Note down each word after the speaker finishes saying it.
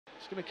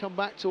It's going to come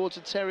back towards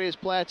the Terriers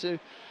player to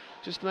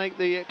just make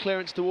the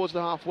clearance towards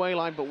the halfway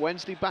line, but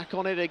Wednesday back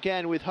on it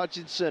again with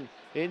Hutchinson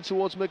in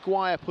towards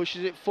Maguire,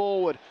 pushes it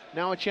forward.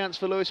 Now a chance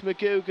for Lewis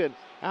McGugan.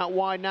 Out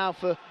wide now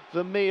for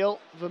Vermeil.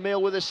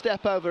 Vermeil with a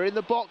step over in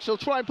the box. He'll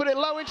try and put it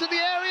low into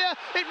the area.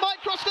 It might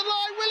cross the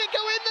line. Will it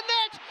go in the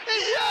net?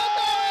 It will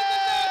go in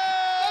the net!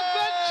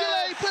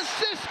 Eventually,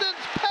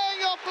 persistence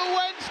paying off for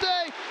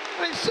Wednesday.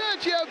 And it's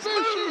Sergiu Bus,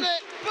 isn't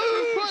it,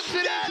 who puts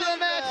it into the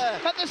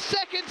net at the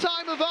second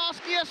time of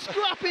asking. A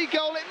scrappy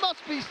goal, it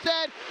must be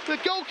said. The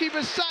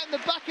goalkeeper sat in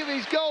the back of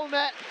his goal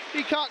net.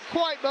 He can't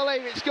quite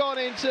believe it's gone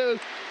into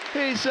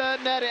his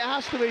net, it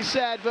has to be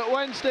said, but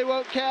Wednesday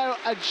won't care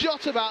a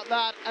jot about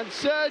that, and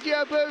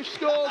Sergiu Bus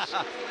scores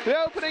the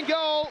opening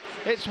goal.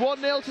 It's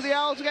 1-0 to the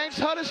Owls against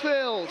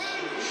Huddersfield.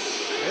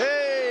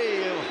 Hey.